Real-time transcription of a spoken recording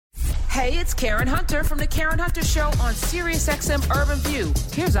Hey, it's Karen Hunter from The Karen Hunter Show on SiriusXM Urban View.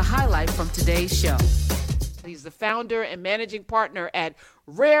 Here's a highlight from today's show. He's the founder and managing partner at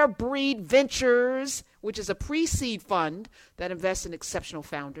Rare Breed Ventures, which is a pre-seed fund that invests in exceptional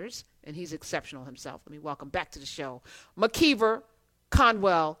founders, and he's exceptional himself. Let me welcome back to the show, McKeever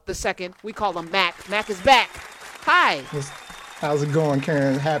Conwell II. We call him Mac. Mac is back. Hi. How's it going,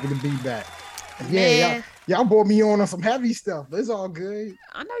 Karen? Happy to be back. Yeah, y'all brought me on some heavy stuff, but it's all good.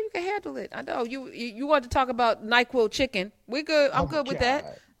 I know you can handle it. I know you want to talk about NyQuil chicken. We're good. I'm good with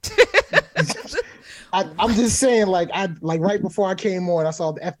that. I'm just saying, like right before I came on, I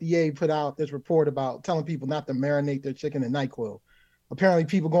saw the FDA put out this report about telling people not to marinate their chicken in NyQuil. Apparently,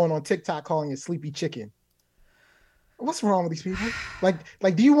 people going on TikTok calling it sleepy chicken. What's wrong with these people?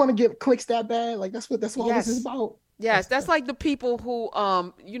 Like, do you want to get clicks that bad? Like, that's what all this is about. Yes, that's like the people who,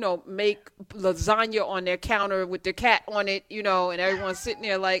 make lasagna on their counter with their cat on it, and everyone's sitting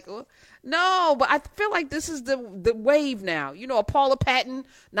there like, no, but I feel like this is the wave now. Paula Patton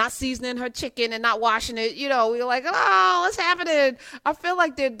not seasoning her chicken and not washing it. We're like, oh, what's happening? I feel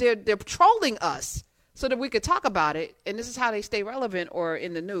like they're trolling us so that we could talk about it, and this is how they stay relevant or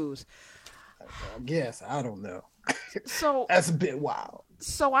in the news. I guess I don't know. So that's a bit wild.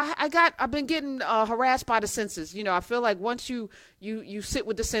 So I've been getting harassed by the census. I feel like once you sit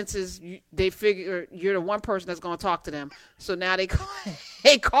with the census, they figure you're the one person that's going to talk to them. So now they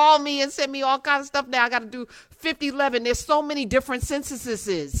call me and send me all kinds of stuff. Now I got to do 5011. There's so many different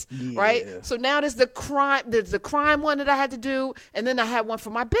censuses, right? So now there's the crime one that I had to do, and then I had one for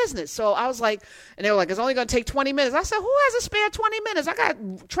my business. So I was like, and they were like, it's only going to take 20 minutes. I said, who has a spare 20 minutes? I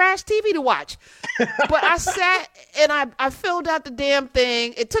got trash TV to watch. But I sat and I filled out the damn thing.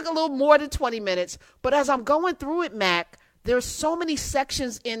 It took a little more than 20 minutes, but as I'm going through it, Mac, there's so many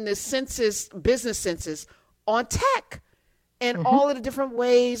sections in the census, business census, on tech and all of the different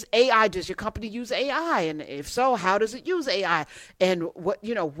ways AI. Does your company use AI? And if so, how does it use AI? And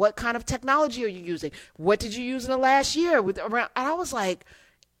what kind of technology are you using? What did you use in the last year? And I was like,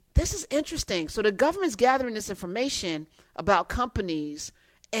 this is interesting. So the government's gathering this information about companies,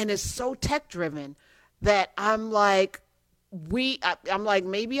 and it's so tech driven that I'm like, maybe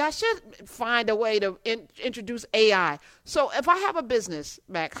I should find a way to introduce AI. So if I have a business,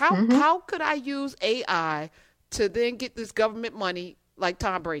 Mac, how could I use AI to then get this government money like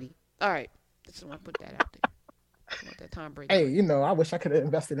Tom Brady? All right. Just want to put that out there. I want that Tom Brady. Hey, I wish I could have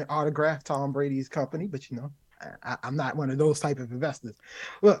invested in Autograph, Tom Brady's company, but I'm not one of those type of investors.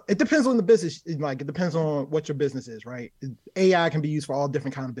 Well, it depends on the business. It depends on what your business is, right? AI can be used for all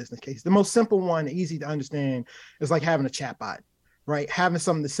different kind of business cases. The most simple one, easy to understand, is like having a chatbot, right? Having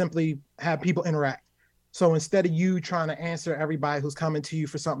something to simply have people interact. So instead of you trying to answer everybody who's coming to you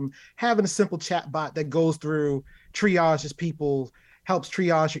for something, having a simple chatbot that goes through, triages people, helps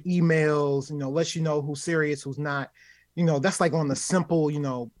triage your emails, lets you know who's serious, who's not. That's like on the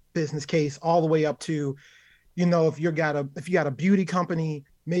simple, business case all the way up to, if you got a beauty company,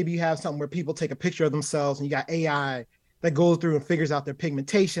 maybe you have something where people take a picture of themselves and you got AI that goes through and figures out their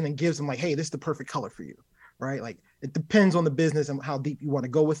pigmentation and gives them like, hey, this is the perfect color for you, right? Like it depends on the business and how deep you want to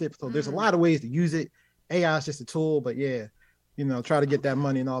go with it. So there's a lot of ways to use it. AI is just a tool, but try to get that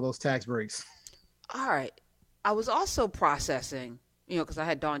money and all those tax breaks. All right. I was also processing, because I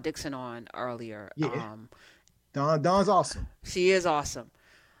had Dawn Dixon on earlier. Yeah. Dawn's awesome. She is awesome.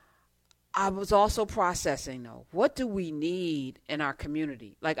 I was also processing, though, what do we need in our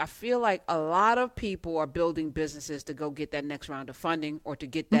community? Like, I feel like a lot of people are building businesses to go get that next round of funding or to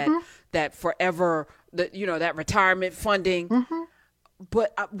get that forever, that retirement funding.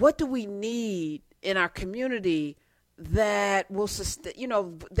 But what do we need in our community that will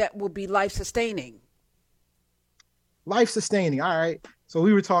that will be life sustaining? Life sustaining. All right. So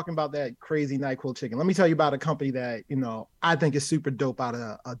we were talking about that crazy NyQuil chicken. Let me tell you about a company that, I think is super dope out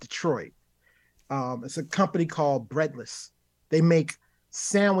of Detroit. It's a company called Breadless. They make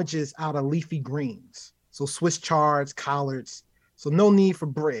sandwiches out of leafy greens. So Swiss chards, collards. So no need for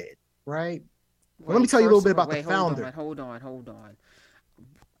bread, right? Well, let me tell you a little bit about the founder. Hold on.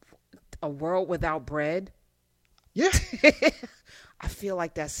 A world without bread? Yeah. I feel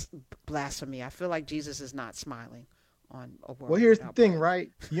like that's blasphemy. I feel like Jesus is not smiling on a world. Well, here's the thing, bread.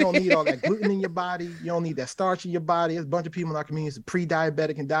 right? You don't need all that gluten in your body. You don't need that starch in your body. There's a bunch of people in our community who's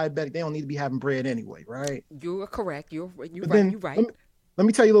pre-diabetic and diabetic. They don't need to be having bread anyway, right? You are correct. You're right. Let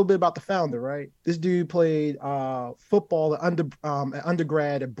me tell you a little bit about the founder, right? This dude played football at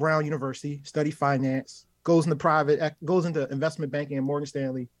undergrad at Brown University, studied finance, goes into investment banking at Morgan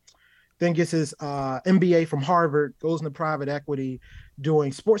Stanley, then gets his MBA from Harvard, goes into private equity,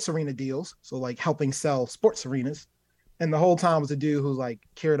 doing sports arena deals, so like helping sell sports arenas. And the whole time was a dude who like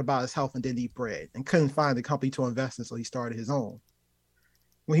cared about his health and didn't eat bread and couldn't find a company to invest in, so he started his own.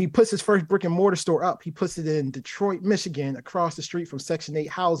 When he puts his first brick and mortar store up, he puts it in Detroit, Michigan, across the street from Section 8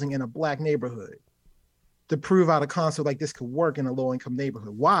 housing in a black neighborhood to prove out a concept like this could work in a low income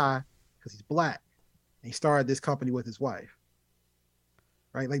neighborhood. Why? Because he's black. And he started this company with his wife.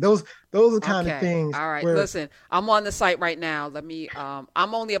 Right, like those are the kind of things. All right, listen, I'm on the site right now. Let me. I'm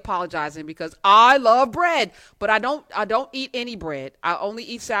only apologizing because I love bread, but I don't eat any bread. I only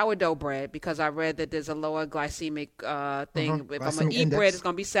eat sourdough bread because I read that there's a lower glycemic thing. If I'm gonna eat bread, it's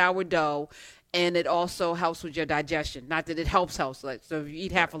gonna be sourdough, and it also helps with your digestion. Not that it helps. Like, so if you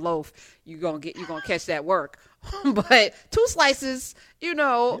eat half a loaf, you're gonna catch that work. But 2 slices, with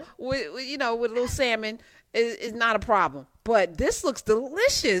a little salmon is not a problem. But this looks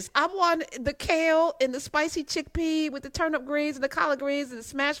delicious. I want the kale and the spicy chickpea with the turnip greens and the collard greens and the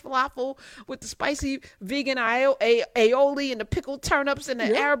smashed falafel with the spicy vegan aioli and the pickled turnips and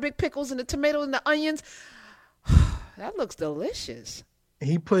the Arabic pickles and the tomato and the onions. That looks delicious.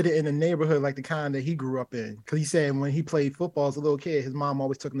 He put it in a neighborhood like the kind that he grew up in. Because he said when he played football as a little kid, his mom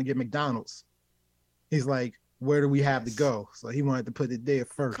always took him to get McDonald's. He's like, where do we have to go? So he wanted to put it there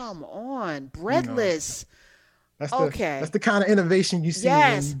first. Come on, breadless. That's the kind of innovation you see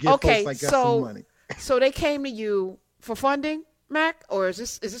when you get folks like got some money. So they came to you for funding, Mac, or is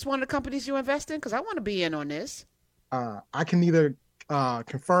this one of the companies you invest in? Because I want to be in on this. I can neither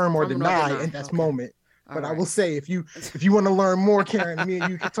confirm or deny at this moment, but I will say if you want to learn more, Karen, me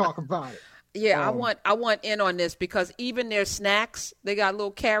and you can talk about it. Yeah, I want in on this because even their snacks, they got little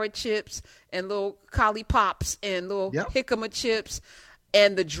carrot chips and little collie pops and little jicama chips.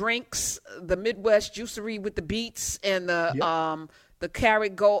 And the drinks, the Midwest juicery with the beets and the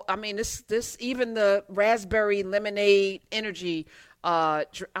carrot gold. I mean, this even the raspberry lemonade energy. I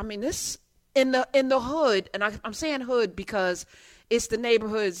mean, this in the hood, and I'm saying hood because it's the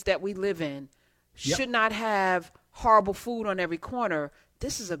neighborhoods that we live in. Should not have horrible food on every corner.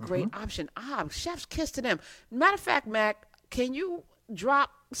 This is a great option. Chef's kiss to them. Matter of fact, Mac, can you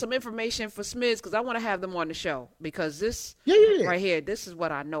drop some information for Smids because I want to have them on the show because this right here, this is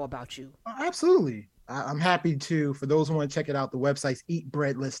what I know about you. Absolutely. I'm happy to. For those who want to check it out, the website's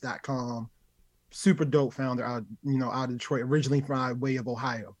eatbreadless.com. Super dope founder out of Detroit, originally from way of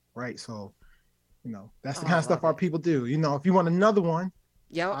Ohio, right? So, that's the kind of stuff our people do. If you want another one,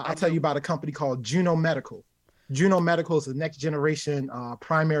 I'll tell you about a company called Juno Medical. Juno Medical is the next generation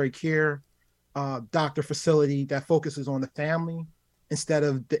primary care doctor facility that focuses on the family instead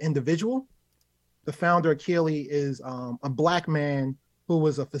of the individual. The founder, Keely, is a Black man who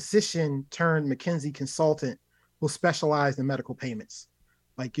was a physician turned McKinsey consultant who specialized in medical payments.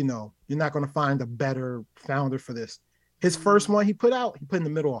 Like, you're not going to find a better founder for this. His first one he put in the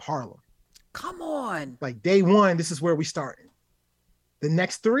middle of Harlem. Come on. Like day one, this is where we started. The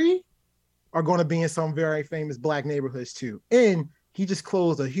next 3 are going to be in some very famous Black neighborhoods too. And he just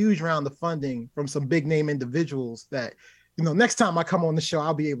closed a huge round of funding from some big name individuals that, next time I come on the show,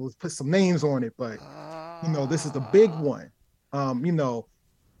 I'll be able to put some names on it. But, this is the big one.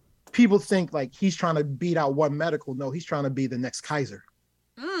 People think like he's trying to beat out One Medical. No, he's trying to be the next Kaiser.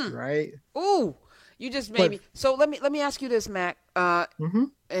 Right? Ooh, you just made me. So let me ask you this, Mac,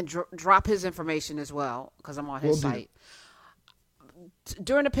 and drop his information as well because I'm on his site.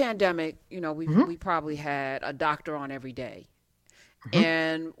 During the pandemic, we probably had a doctor on every day.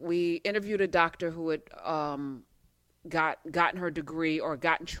 And we interviewed a doctor who had gotten her degree or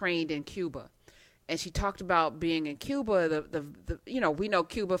gotten trained in Cuba. And she talked about being in Cuba. We know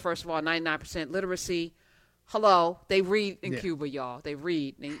Cuba, first of all, 99% literacy. Hello, they read in Cuba, y'all. They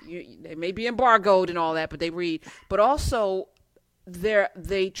read. They may be embargoed and all that, but they read. But also,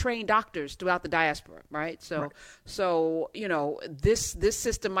 they train doctors throughout the diaspora, right? So this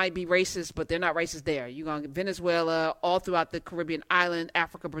system might be racist, but they're not racist there. You're going to Venezuela, all throughout the Caribbean island,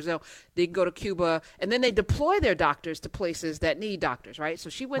 Africa, Brazil. They can go to Cuba, and then they deploy their doctors to places that need doctors, right? So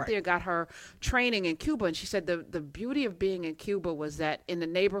she went there, got her training in Cuba, and she said the beauty of being in Cuba was that in the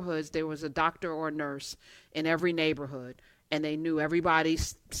neighborhoods there was a doctor or a nurse in every neighborhood. And they knew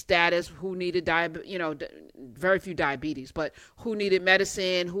everybody's status, who needed very few diabetes, but who needed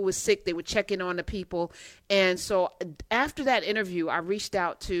medicine, who was sick. They would check in on the people. And so after that interview, I reached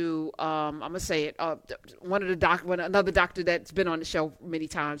out to, I'm going to say it, another doctor that's been on the show many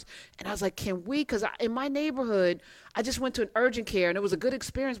times. And I was like, can we, because in my neighborhood, I just went to an urgent care and it was a good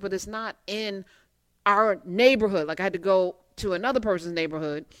experience, but it's not in our neighborhood. Like I had to go to another person's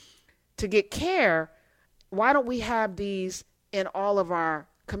neighborhood to get care. Why don't we have these in all of our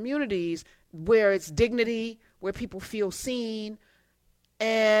communities where it's dignity, where people feel seen?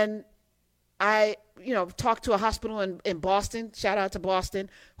 And I, talked to a hospital in Boston, shout out to Boston,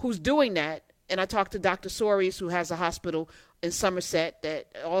 who's doing that. And I talked to Dr. Soares, who has a hospital in Somerset that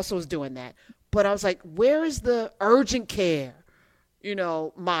also is doing that. But I was like, where is the urgent care,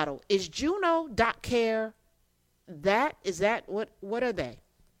 model? Is Juno Doc Care what are they?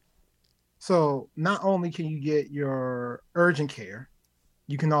 So not only can you get your urgent care,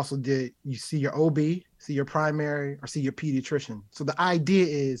 you can also you see your OB, see your primary, or see your pediatrician. So the idea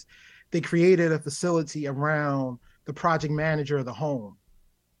is they created a facility around the project manager of the home,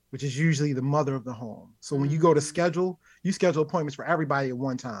 which is usually the mother of the home. So when you go to schedule, you schedule appointments for everybody at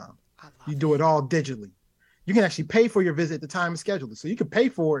one time. You do it all digitally. You can actually pay for your visit at the time of scheduling. So you can pay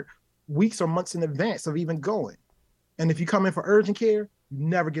for it weeks or months in advance of even going. And if you come in for urgent care, you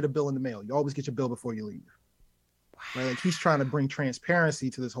never get a bill in the mail. You always get your bill before you leave. Right? Like he's trying to bring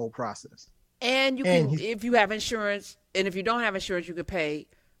transparency to this whole process. And if you have insurance, and if you don't have insurance, you can pay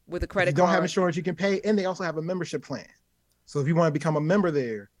with a credit card. If you don't have insurance, you can pay. And they also have a membership plan. So if you want to become a member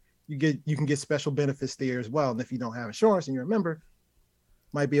there, you can get special benefits there as well. And if you don't have insurance and you're a member,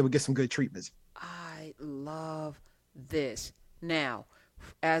 might be able to get some good treatments. I love this. Now,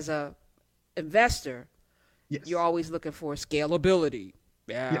 as a investor, yes, you're always looking for scalability.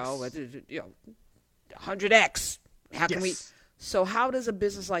 Yes. 100x. How can we? So how does a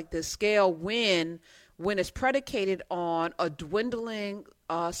business like this scale when it's predicated on a dwindling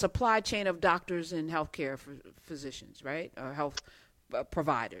supply chain of doctors and healthcare physicians, right? Or health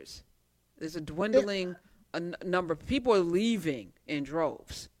providers. There's a dwindling number of people are leaving in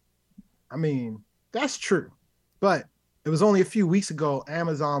droves. I mean, that's true. But it was only a few weeks ago,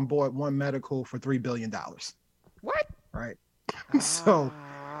 Amazon bought One Medical for $3 billion. What? Right. So,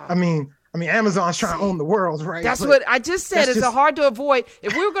 I mean, Amazon's trying to own the world, right? That's what I just said. It's hard to avoid.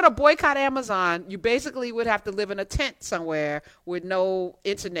 If we were going to boycott Amazon, you basically would have to live in a tent somewhere with no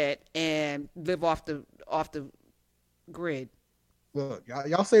internet and live off the grid. Look,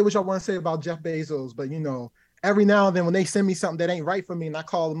 y'all say what y'all want to say about Jeff Bezos, but every now and then when they send me something that ain't right for me and I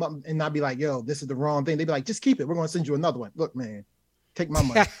call them up and I be like, yo, this is the wrong thing. They be like, just keep it. We're going to send you another one. Look, man, take my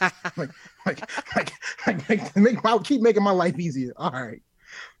money. Keep making my life easier. All right.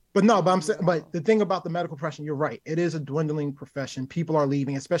 But the thing about the medical profession, you're right. It is a dwindling profession. People are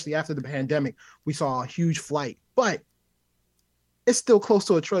leaving, especially after the pandemic. We saw a huge flight, but it's still close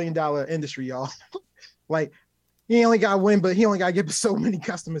to $1 trillion industry, y'all. Like, he only got to win, but he only got to get so many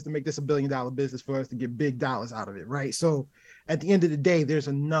customers to make this $1 billion business for us to get big dollars out of it, right? So at the end of the day, there's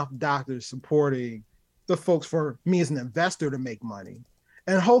enough doctors supporting the folks for me as an investor to make money.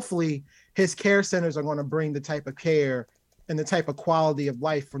 And hopefully his care centers are going to bring the type of care and the type of quality of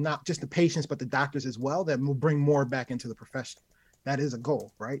life for not just the patients, but the doctors as well, that will bring more back into the profession. That is a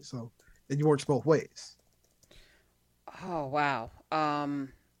goal, right? So it works both ways. Oh, wow.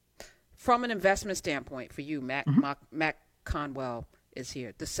 From an investment standpoint for you, Mac Conwell is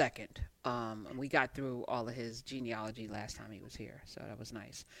here, the second. We got through all of his genealogy last time he was here, so that was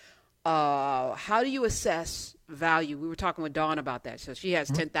nice. How do you assess value? We were talking with Dawn about that. So she has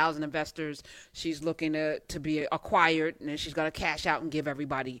 10,000 investors. She's looking to be acquired, and then she's going to cash out and give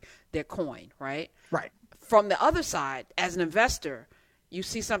everybody their coin, right? Right. From the other side, as an investor, you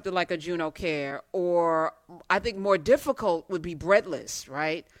see something like a Juno Care, or I think more difficult would be Breadless,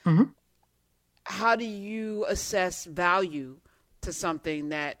 right? Mm-hmm. How do you assess value to something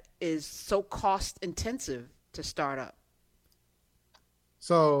that is so cost intensive to start up?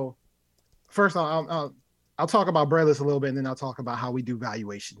 So first, I'll talk about Breadless a little bit, and then I'll talk about how we do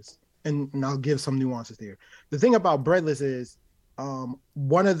valuations, and I'll give some nuances there. The thing about Breadless is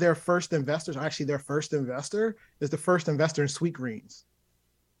one of their first investors, actually their first investor, is the first investor in Sweetgreens.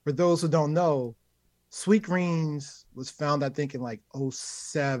 For those who don't know, Sweetgreens was found, I think, in like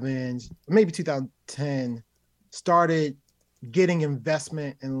 2007, maybe 2010, started getting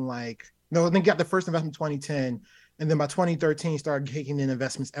investment in they got the first investment in 2010. And then by 2013, started taking in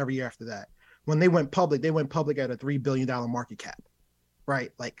investments every year after that. When they went public at a $3 billion market cap,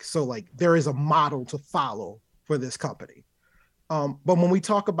 right? There is a model to follow for this company. But when we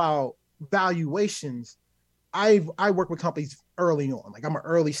talk about valuations, I work with companies early on. Like, I'm an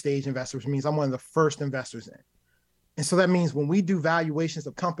early stage investor, which means I'm one of the first investors in. And so that means when we do valuations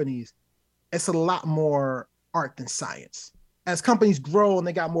of companies, it's a lot more art than science. As companies grow and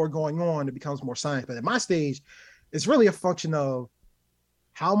they got more going on, it becomes more science. But at my stage, it's really a function of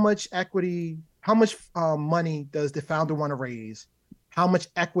how much equity, how much money does the founder want to raise? How much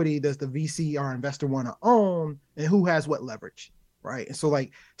equity does the VC or investor want to own? And who has what leverage, right? And so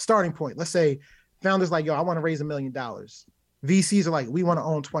starting point, let's say founders like, yo, I want to raise $1 million. VCs are like, we want to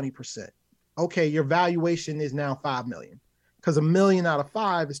own 20%. Okay, your valuation is now 5 million because $1 million out of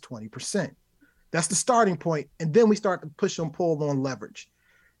 5 is 20%. That's the starting point. And then we start to push and pull on leverage.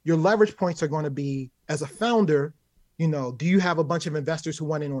 Your leverage points are going to be, as a founder, do you have a bunch of investors who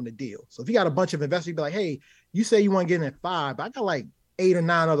want in on the deal? So if you got a bunch of investors, you'd be like, hey, you say you want to get in at 5, but I got like 8 or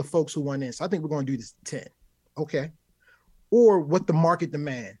 9 other folks who want in. So I think we're going to do this at 10. Okay. Or what the market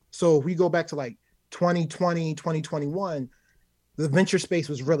demand. So if we go back to like 2020, 2021, the venture space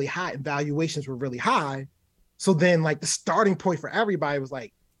was really hot and valuations were really high. So then like the starting point for everybody was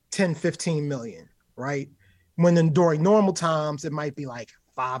like 10, 15 million, right? When then during normal times, it might be like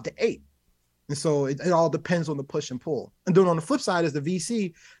 5 to 8. And so it all depends on the push and pull. And then on the flip side is the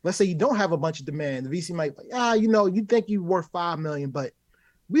VC. Let's say you don't have a bunch of demand. The VC might be like, you think you're worth 5 million, but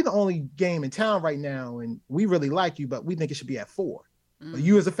we're the only game in town right now. And we really like you, but we think it should be at 4. But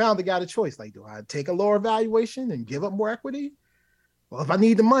you as a founder got a choice. Like, do I take a lower valuation and give up more equity? Well, if I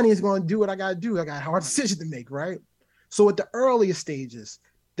need the money, it's going to do what I got to do. I got a hard decision to make, right? So at the earliest stages,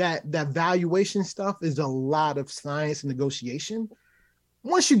 that valuation stuff is a lot of science and negotiation.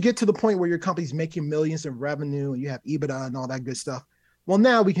 Once you get to the point where your company's making millions in revenue and you have EBITDA and all that good stuff, well,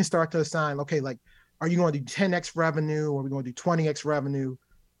 now we can start to assign, okay, like, are you going to do 10x revenue or are we going to do 20x revenue?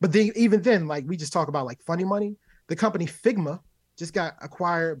 But even then, like we just talk about like funny money, the company Figma just got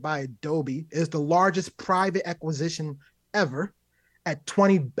acquired by Adobe. It's the largest private acquisition ever at a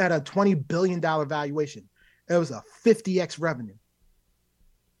 $20 billion valuation. It was a 50x revenue.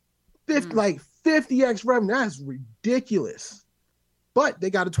 50x revenue. That's ridiculous. But they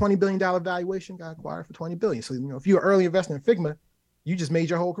got a $20 billion valuation, got acquired for $20 billion. So, if you're an early investor in Figma, you just made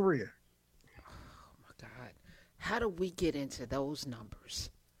your whole career. Oh my God. How do we get into those numbers?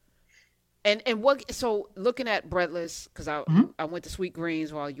 And what, so looking at Breadless, because I went to Sweet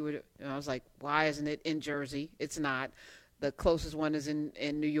Greens while you were, I was like, why isn't it in Jersey? It's not. The closest one is in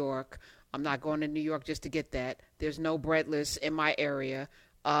New York. I'm not going to New York just to get that. There's no Breadless in my area.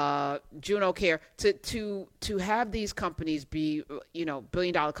 Juno Care, to have these companies be,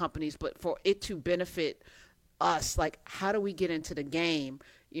 billion-dollar companies, but for it to benefit us, like, how do we get into the game?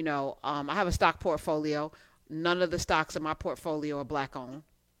 I have a stock portfolio. None of the stocks in my portfolio are Black-owned.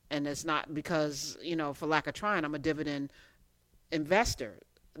 And it's not because, for lack of trying, I'm a dividend investor.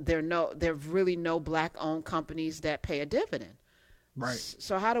 There really no Black-owned companies that pay a dividend. Right.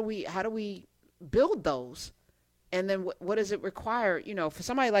 So how do we build those? And then what does it require, for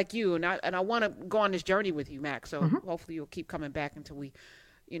somebody like you? And I want to go on this journey with you, Mac. So hopefully you'll keep coming back until we,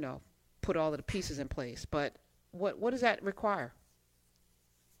 put all of the pieces in place. But what does that require?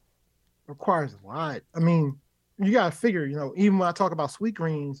 Requires a lot. I mean, you got to figure, even when I talk about Sweet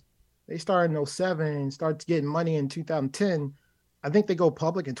Greens, they started in 07, started getting money in 2010. I think they go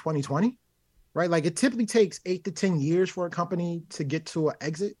public in 2020, right? Like it typically takes 8 to 10 years for a company to get to an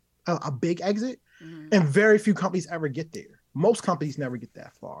exit, a big exit. And very few companies ever get there. Most companies never get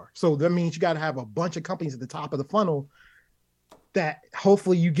that far. So that means you got to have a bunch of companies at the top of the funnel that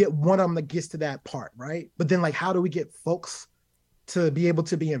hopefully you get one of them that gets to that part, right? But then like, how do we get folks to be able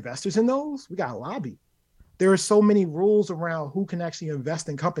to be investors in those? We got to lobby. There are so many rules around who can actually invest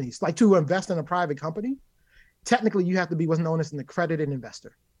in companies. Like to invest in a private company, technically you have to be what's known as an accredited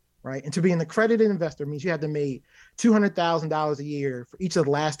investor, right? And to be an accredited investor means you have to make $200,000 a year for each of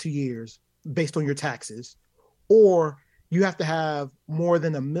the last 2 years based on your taxes, or you have to have more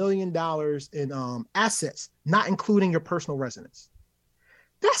than $1 million in assets, not including your personal residence.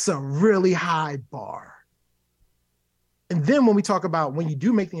 That's a really high bar. And then when we talk about when you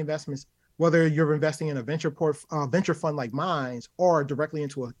do make the investments, whether you're investing in a venture fund like mine or directly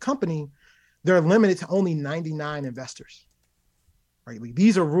into a company, they're limited to only 99 investors. Right? Like,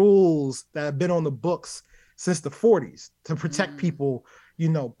 these are rules that have been on the books since the 40s to protect people,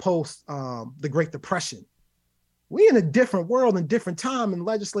 post the Great Depression. We in a different world and different time, and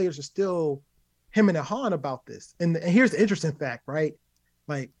legislators are still hemming and hawing about this. And here's the interesting fact, right?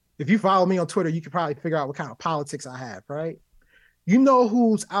 Like, if you follow me on Twitter, you can probably figure out what kind of politics I have, right? You know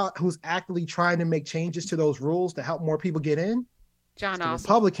who's actively trying to make changes to those rules to help more people get in? John Ossoff.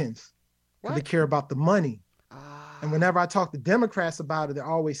 Republicans. Because they care about the money. And whenever I talk to Democrats about it, they're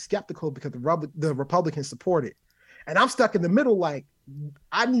always skeptical because the Republicans support it. And I'm stuck in the middle, like,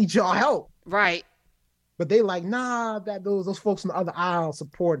 I need y'all help. Right. But they like, nah, that those folks on the other aisle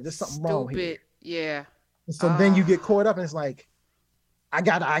support it. There's something wrong here. Yeah. And so then you get caught up and it's like, I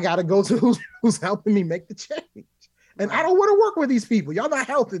gotta go to who's helping me make the change. And I don't want to work with these people. Y'all not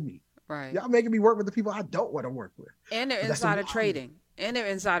helping me. Right. Y'all making me work with the people I don't want to work with. And they're insider trading.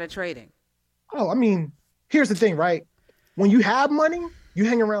 Oh, I mean, here's the thing, right? When you have money, you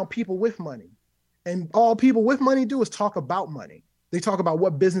hang around people with money. And all people with money do is talk about money. They talk about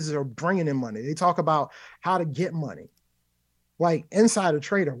what businesses are bringing in money. They talk about how to get money. Like insider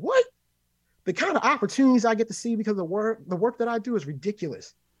trader, what? the kind of opportunities I get to see because of the work that I do is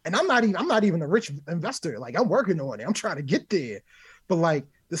ridiculous. And I'm not even a rich investor. Like, I'm working on it. I'm trying to get there. But like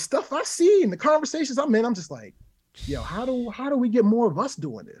the stuff I see and the conversations I'm in, I'm just like, yo, how do we get more of us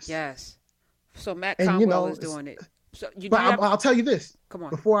doing this? Yes. So Matt Conwell is doing it. So I'll tell you this. Come on.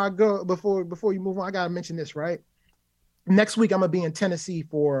 Before you move on, I gotta mention this, right? Next week I'm gonna be in Tennessee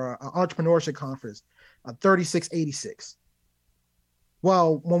for an entrepreneurship conference, 3686.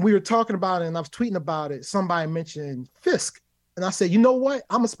 Well, when we were talking about it and I was tweeting about it, somebody mentioned Fisk. And I said, you know what?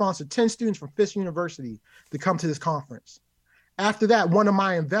 I'm gonna sponsor 10 students from Fisk University to come to this conference. After that, one of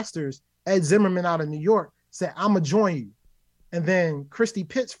my investors, Ed Zimmerman out of New York, said, I'm gonna join you. And then Christy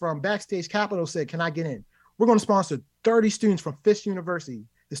Pitts from Backstage Capital said, can I get in? We're gonna sponsor 30 students from Fisk University,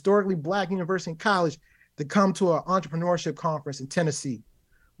 historically Black university and college, to come to an entrepreneurship conference in Tennessee.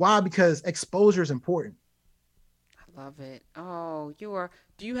 Why? Because exposure is important. I love it. Oh, do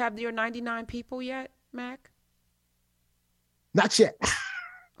you have your 99 people yet, Mac? Not yet.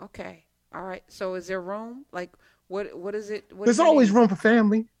 Okay. All right. So is there room? Like, what is it? There's always room for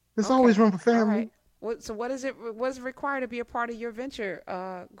family. There's always room for family. All right. So what is it required to be a part of your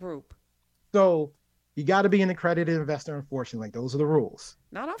venture group? So you got to be an accredited investor, unfortunately. Like, those are the rules.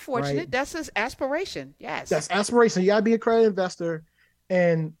 Not unfortunate. Right? That's his aspiration. Yes. That's aspiration. You got to be an accredited investor.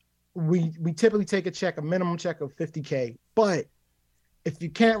 And we typically take a minimum check of $50K. But if you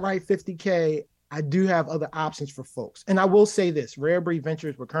can't write $50K, I do have other options for folks. And I will say this, Rare Breed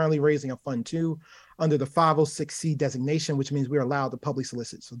Ventures, we're currently raising a fund too under the 506C designation, which means we're allowed to publicly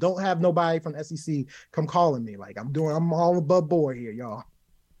solicit. So don't have nobody from the SEC come calling me. Like, I'm all above board here, y'all.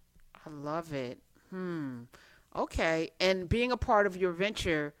 I love it. Okay. And being a part of your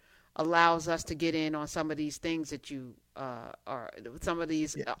venture allows us to get in on some of these things that you some of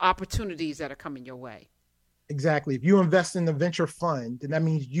these opportunities that are coming your way. Exactly. If you invest in the venture fund, then that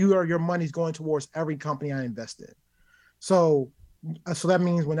means your money's going towards every company I invest in. So that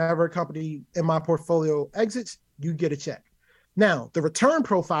means whenever a company in my portfolio exits, you get a check. Now, the return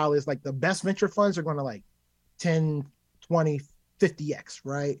profile is like the best venture funds are going to like 10, 20, 50x,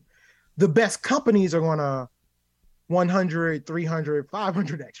 right? The best companies are going to 100, 300,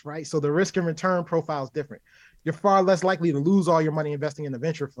 500x, right? So the risk and return profile is different. You're far less likely to lose all your money investing in a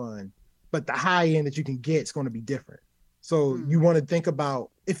venture fund, but the high end that you can get is going to be different. So you want to think about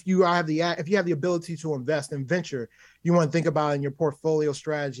if you have the ability to invest in venture, you want to think about in your portfolio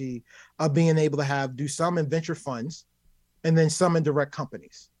strategy of being able to do some in venture funds and then some in direct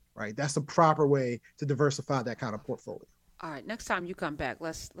companies, right? That's the proper way to diversify that kind of portfolio. All right, next time you come back,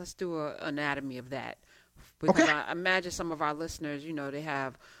 let's do an anatomy of that. Because I imagine some of our listeners, they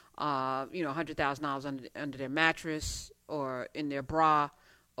have $100,000 under their mattress or in their bra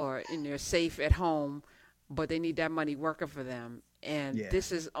or in their safe at home, but they need that money working for them. And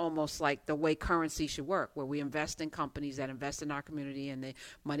this is almost like the way currency should work, where we invest in companies that invest in our community and the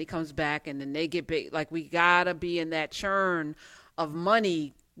money comes back and then they get big. Like, we got to be in that churn of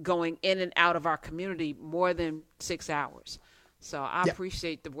money going in and out of our community more than 6 hours. So I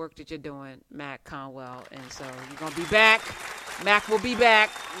appreciate the work that you're doing, Mac Conwell. And so you're going to be back. Mac will be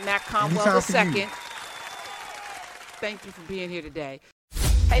back. Mac Conwell II. Thank you for being here today.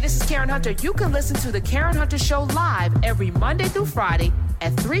 Hey, this is Karen Hunter. You can listen to The Karen Hunter Show live every Monday through Friday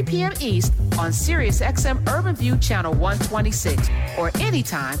at 3 p.m. East on SiriusXM Urban View Channel 126 or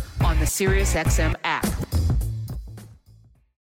anytime on the SiriusXM app.